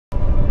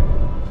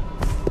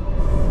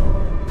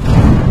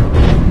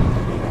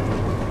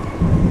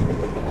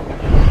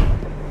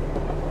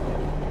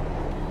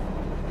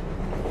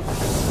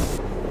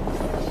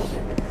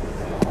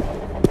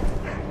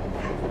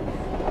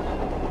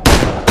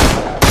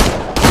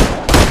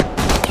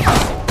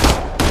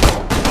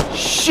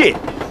shit!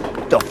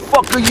 The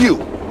fuck are you?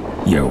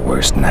 Your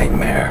worst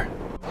nightmare.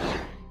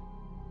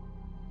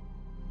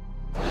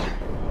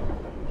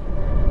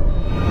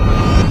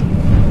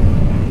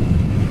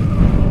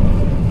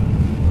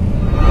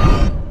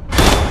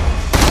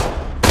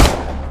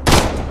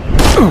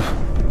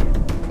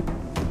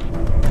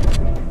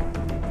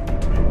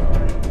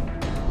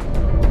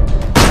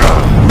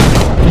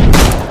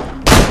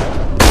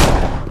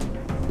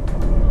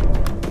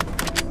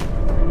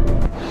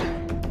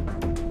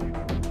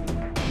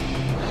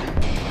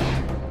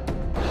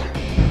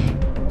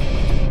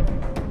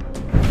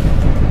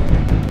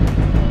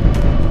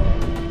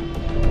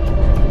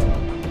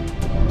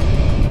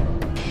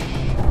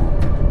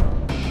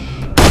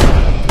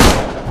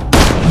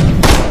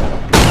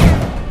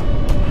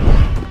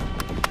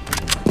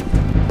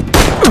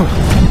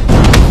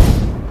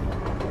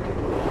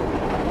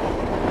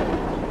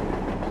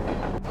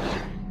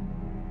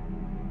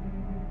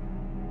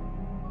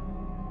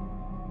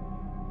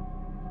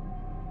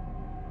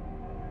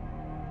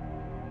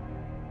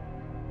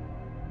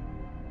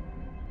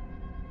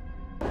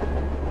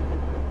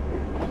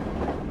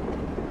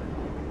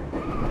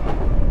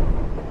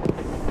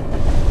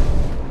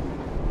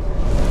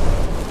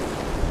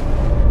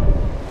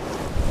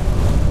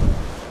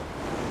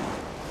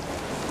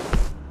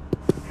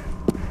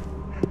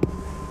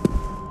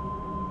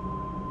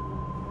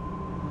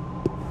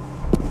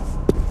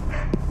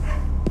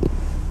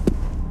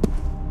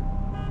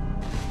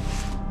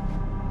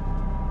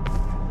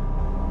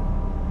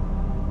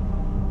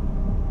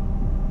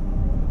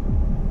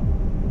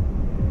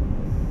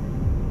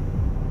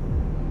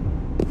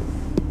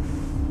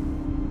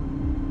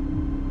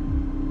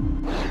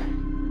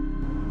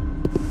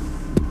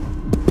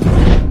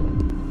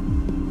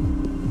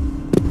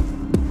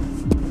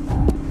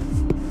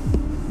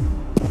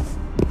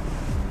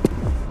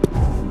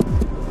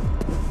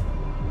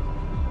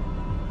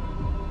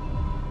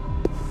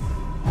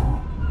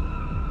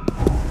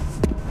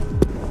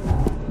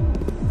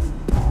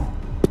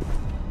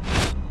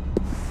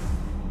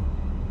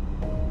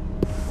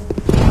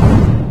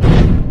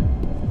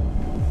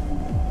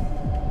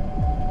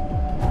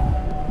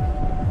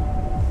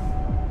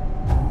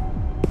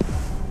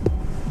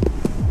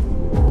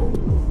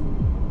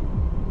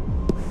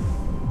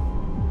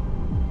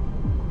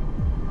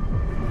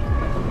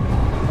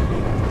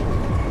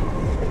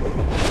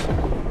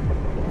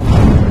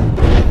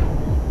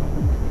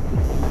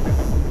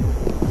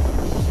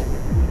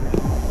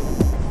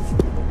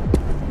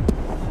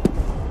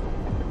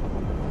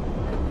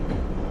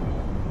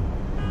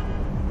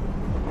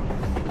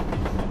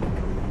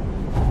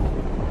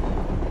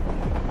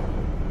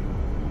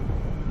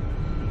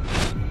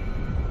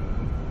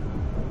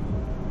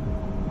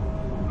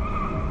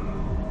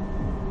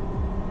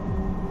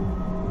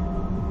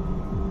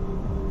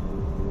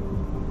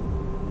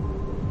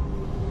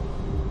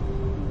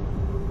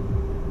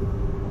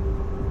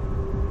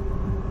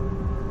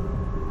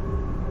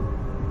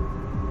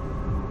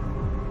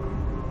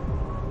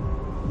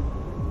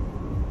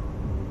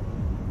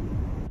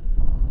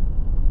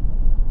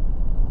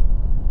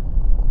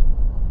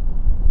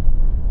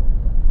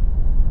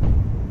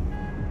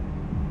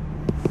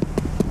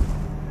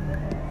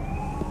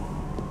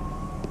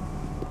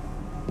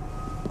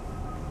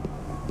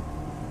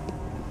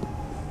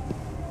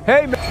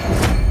 Hey, man.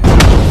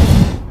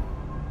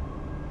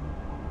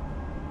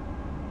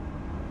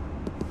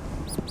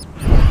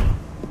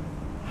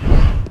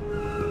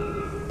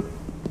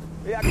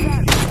 Yeah, I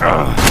got it.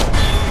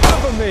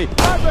 Cover me.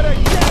 I better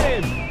get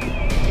him.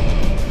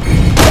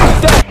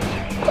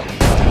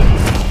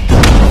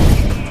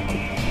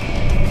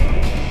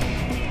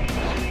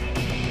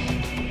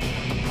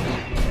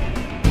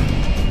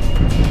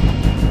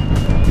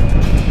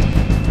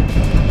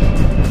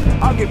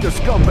 I'll get the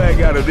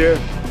scumbag out of there.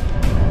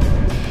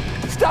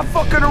 Stop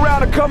fucking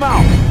around and come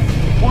out.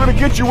 We're gonna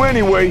get you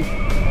anyway.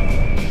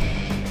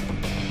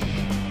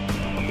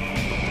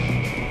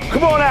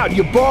 Come on out,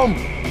 you bum.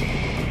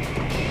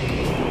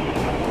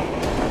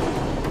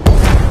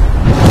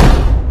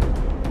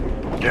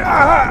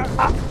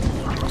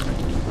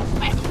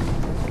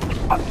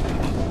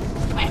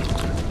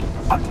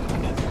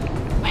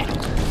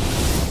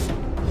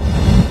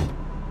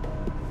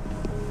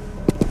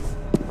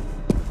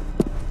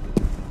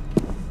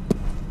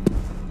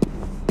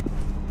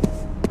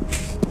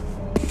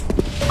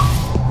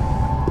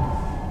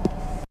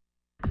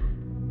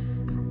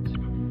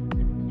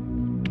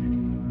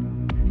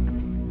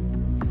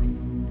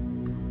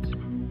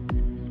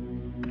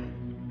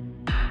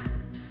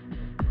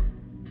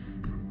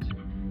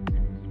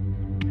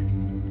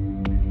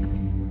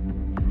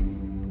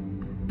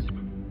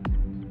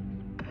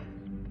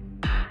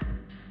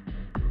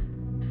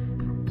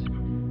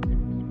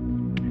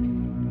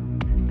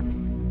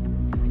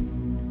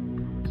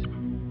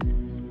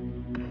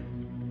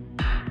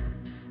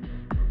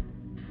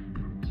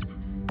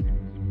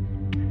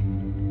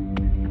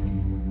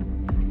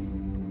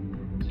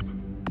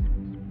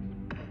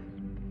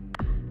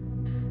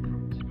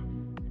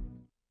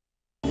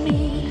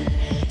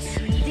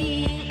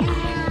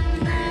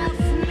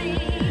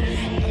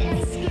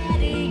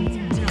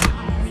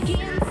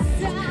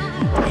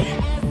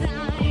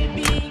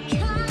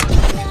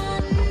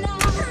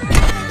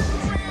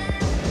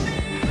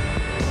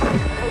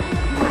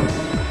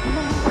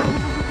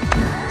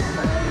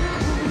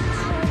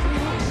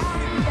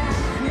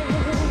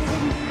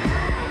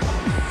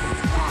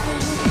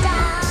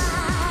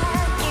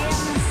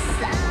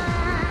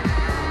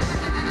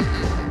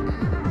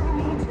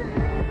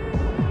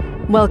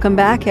 Welcome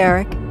back,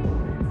 Eric.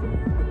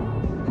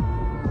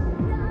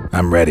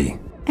 I'm ready.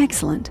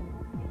 Excellent.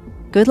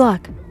 Good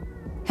luck.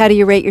 How do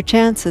you rate your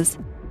chances?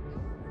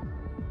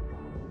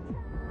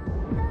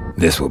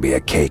 This will be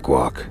a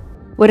cakewalk.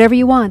 Whatever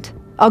you want.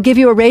 I'll give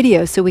you a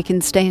radio so we can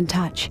stay in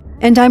touch.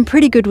 And I'm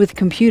pretty good with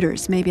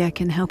computers. Maybe I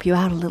can help you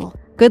out a little.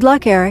 Good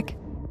luck, Eric.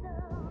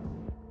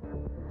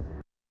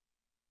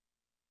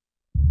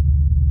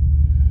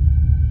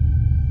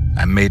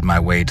 I made my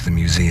way to the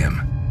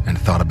museum and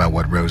thought about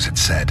what Rose had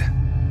said.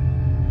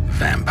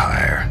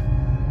 Vampire.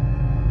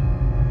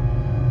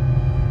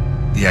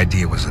 The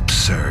idea was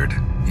absurd,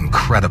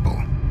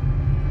 incredible,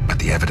 but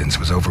the evidence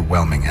was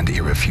overwhelming and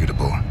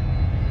irrefutable.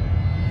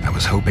 I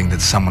was hoping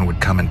that someone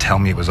would come and tell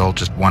me it was all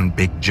just one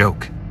big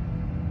joke,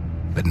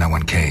 but no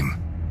one came.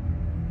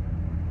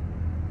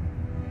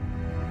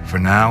 For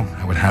now,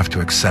 I would have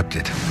to accept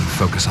it and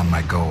focus on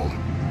my goal.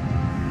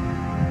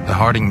 The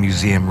Harding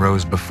Museum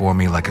rose before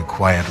me like a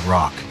quiet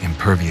rock,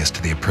 impervious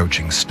to the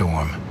approaching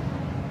storm.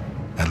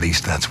 At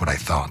least that's what I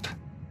thought.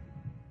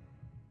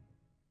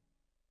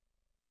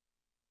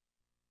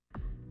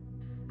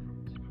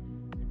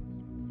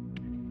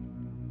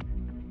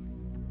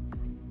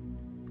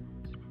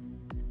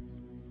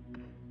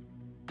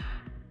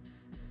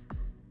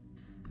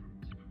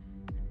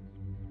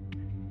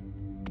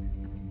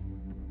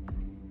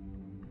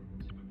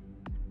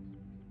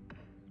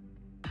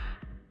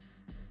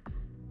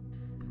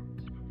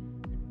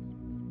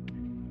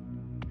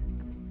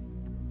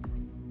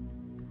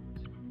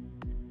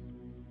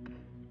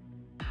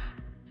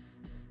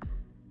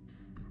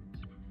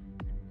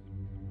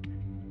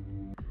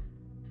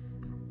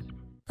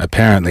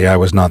 Apparently, I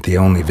was not the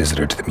only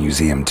visitor to the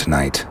museum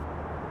tonight.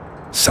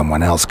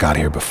 Someone else got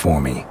here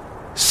before me.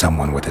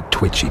 Someone with a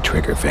twitchy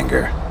trigger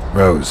finger.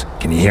 Rose,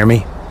 can you hear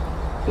me?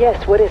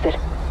 Yes, what is it?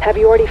 Have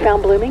you already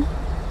found Blooming?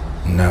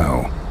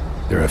 No.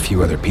 There are a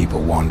few other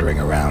people wandering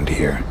around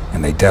here,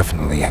 and they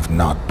definitely have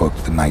not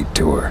booked the night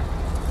tour.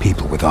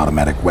 People with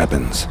automatic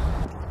weapons.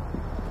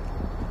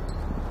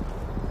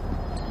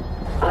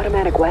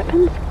 Automatic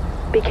weapons?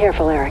 Be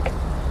careful, Eric.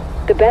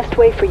 The best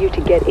way for you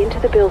to get into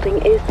the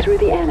building is through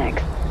the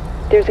annex.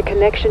 There's a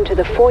connection to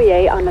the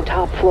foyer on the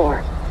top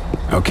floor.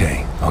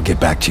 Okay, I'll get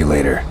back to you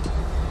later.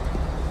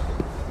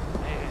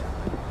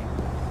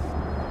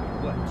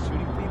 What,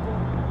 shooting people?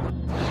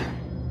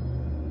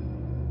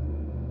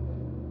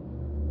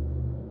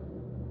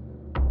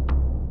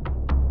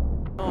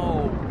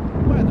 Oh,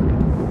 weather.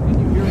 Can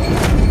you hear me?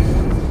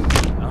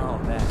 Oh,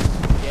 that.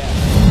 Yeah.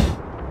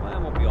 Well,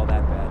 that won't be all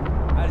that bad.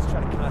 I just try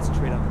to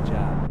concentrate on the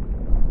job.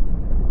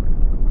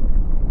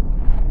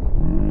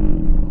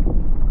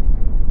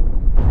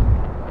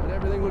 But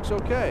everything looks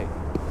okay.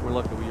 We're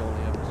lucky we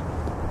only have this.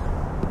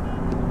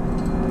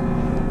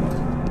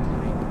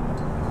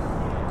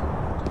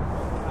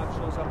 Cop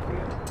shows up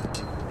here.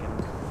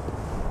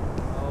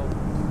 Oh.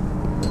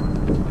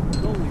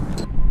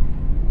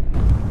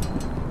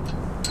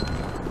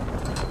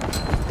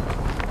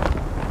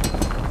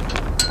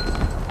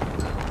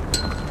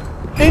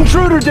 Holy.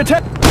 Intruder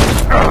detect.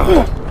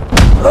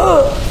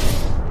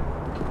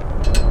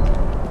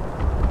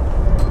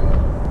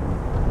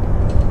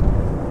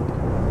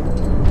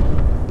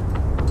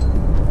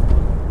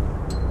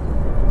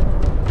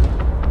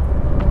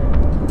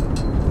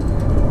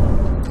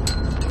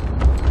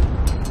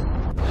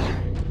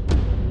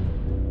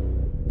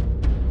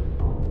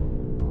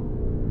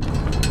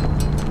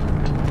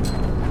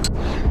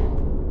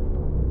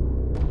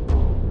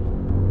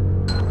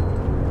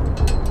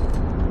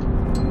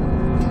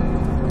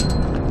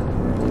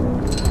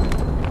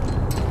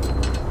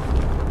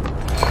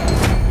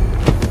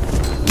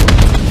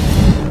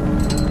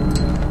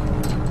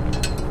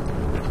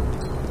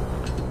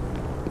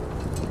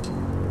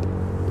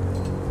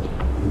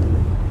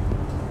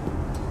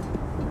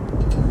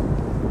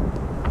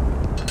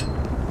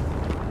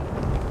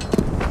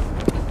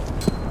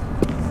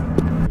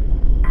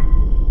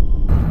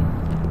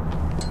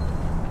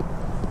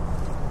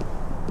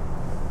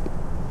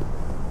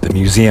 The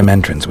museum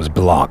entrance was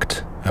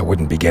blocked. I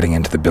wouldn't be getting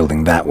into the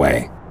building that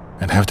way.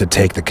 I'd have to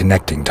take the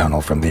connecting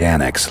tunnel from the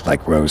annex,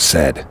 like Rose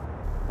said.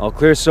 All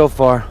clear so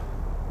far.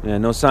 Yeah,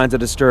 no signs of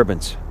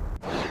disturbance.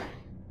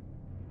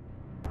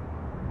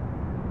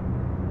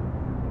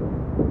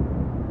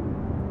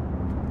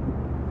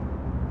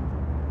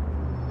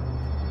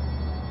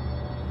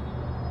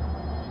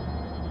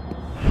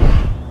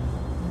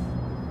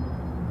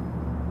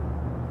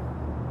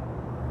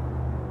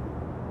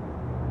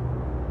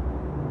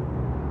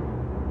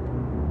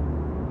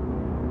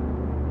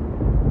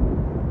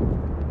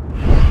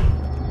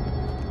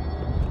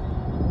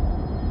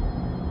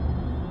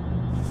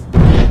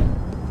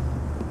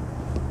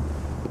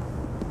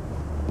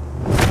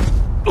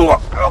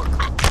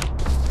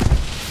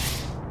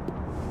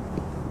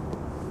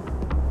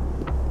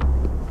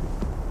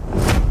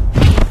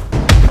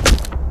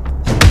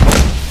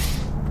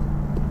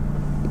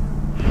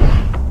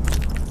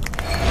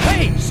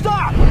 Hey,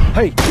 stop!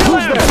 Hey,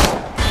 who's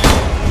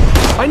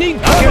that? I need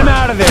cover. Get him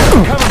out of there.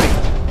 Cover me.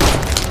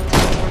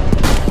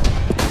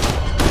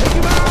 Take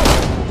him out.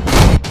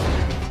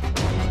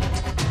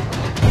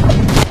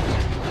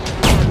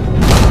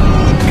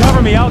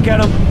 for me, I'll get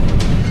him.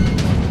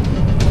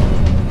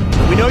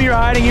 We know you're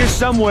hiding here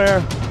somewhere.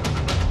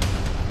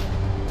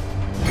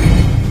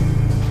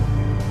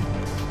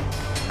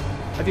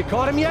 Have you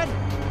caught him yet?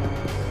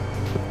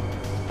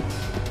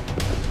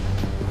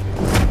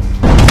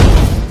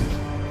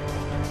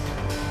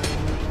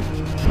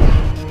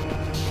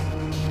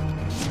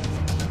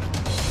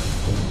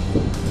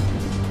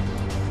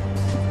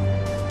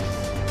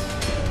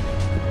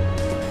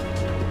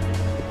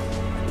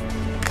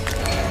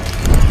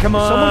 Come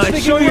on,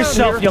 show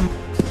yourself, you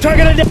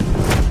target it.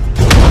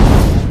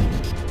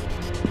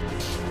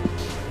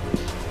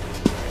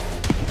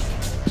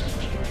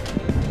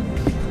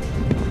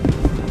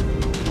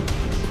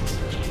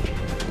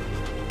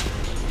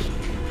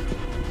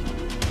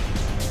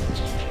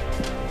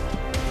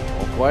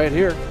 All quiet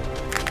here.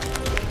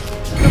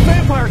 The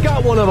vampire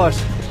got one of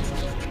us.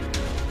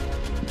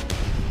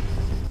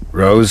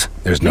 Rose,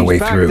 there's no way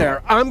back through.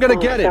 there. I'm gonna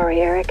get him. Sorry,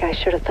 Eric. I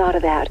should have thought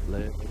of that.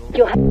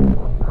 You'll have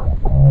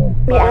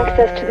me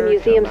access to the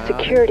museum's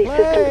security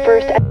system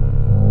first.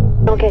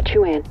 I'll get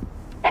you in.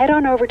 Head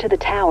on over to the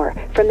tower.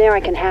 From there I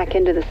can hack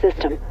into the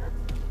system.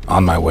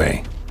 On my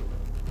way.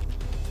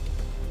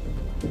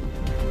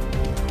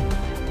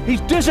 He's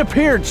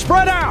disappeared.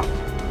 Spread out.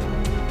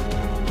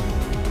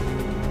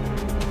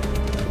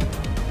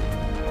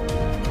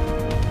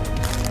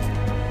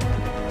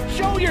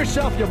 Show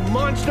yourself, you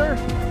monster.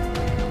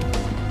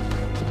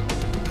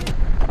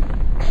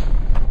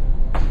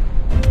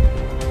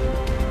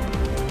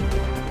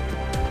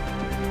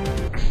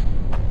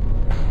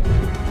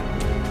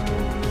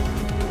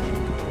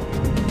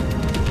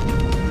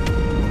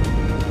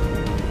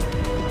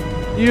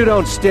 You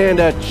don't stand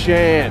a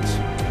chance.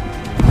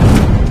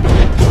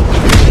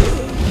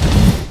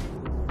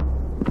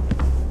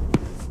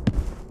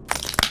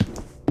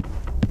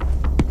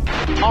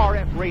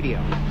 RF radio.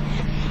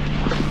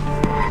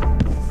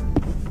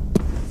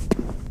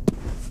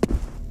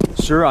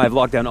 Sir, I've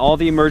locked down all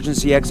the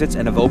emergency exits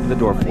and have opened the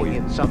door for you.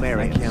 In some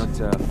areas. I count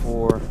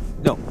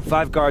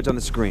 5 guards on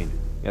the screen.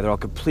 Yeah, they're all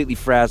completely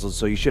frazzled,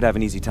 so you should have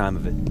an easy time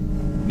of it.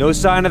 No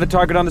sign of the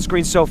target on the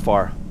screen so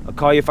far. I'll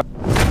call you if I...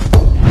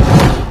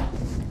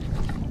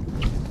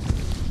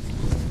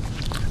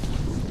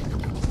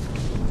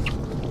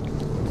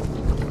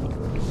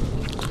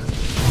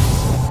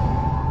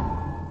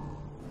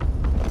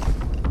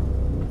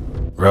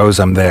 Rose,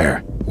 I'm there.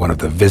 One of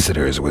the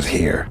visitors was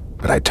here,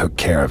 but I took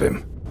care of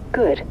him.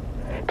 Good.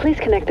 Please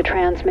connect the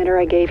transmitter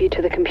I gave you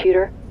to the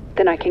computer.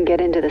 Then I can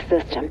get into the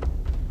system.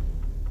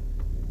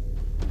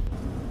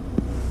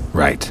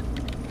 Right.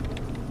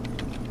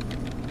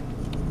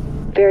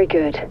 Very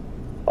good.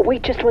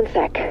 Wait just 1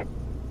 sec.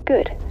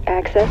 Good.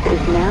 Access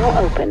is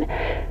now open.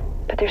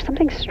 But there's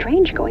something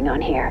strange going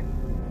on here.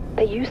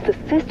 They used the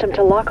system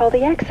to lock all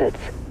the exits.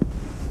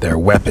 Their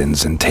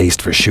weapons and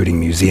taste for shooting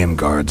museum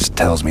guards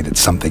tells me that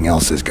something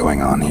else is going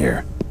on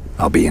here.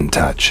 I'll be in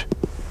touch.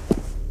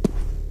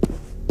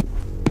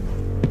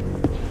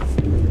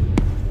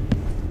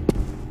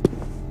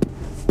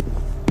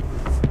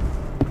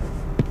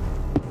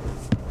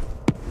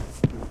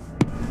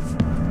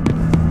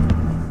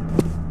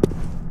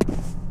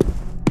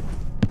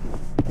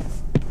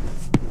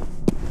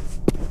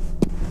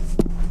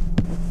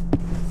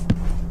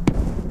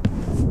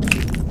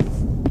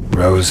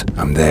 Rose,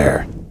 I'm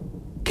there.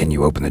 Can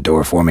you open the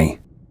door for me?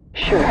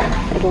 Sure.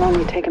 It'll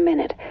only take a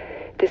minute.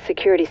 This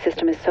security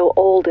system is so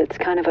old, it's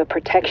kind of a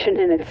protection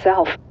in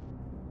itself.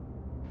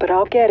 But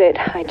I'll get it.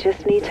 I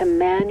just need to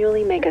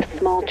manually make a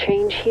small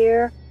change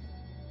here.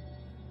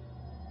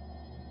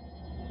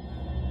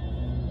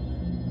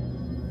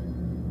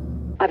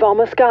 I've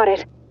almost got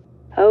it.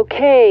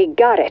 Okay,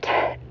 got it.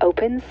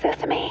 Open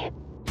sesame.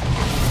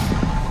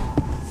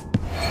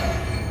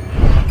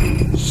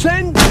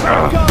 Send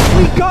backup!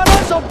 We got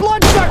us a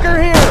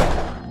bloodsucker here!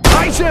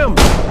 Ice him!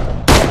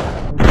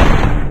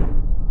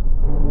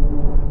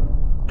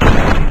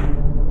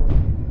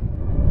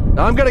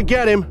 I'm gonna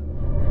get him.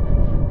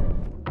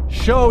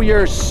 Show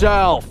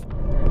yourself.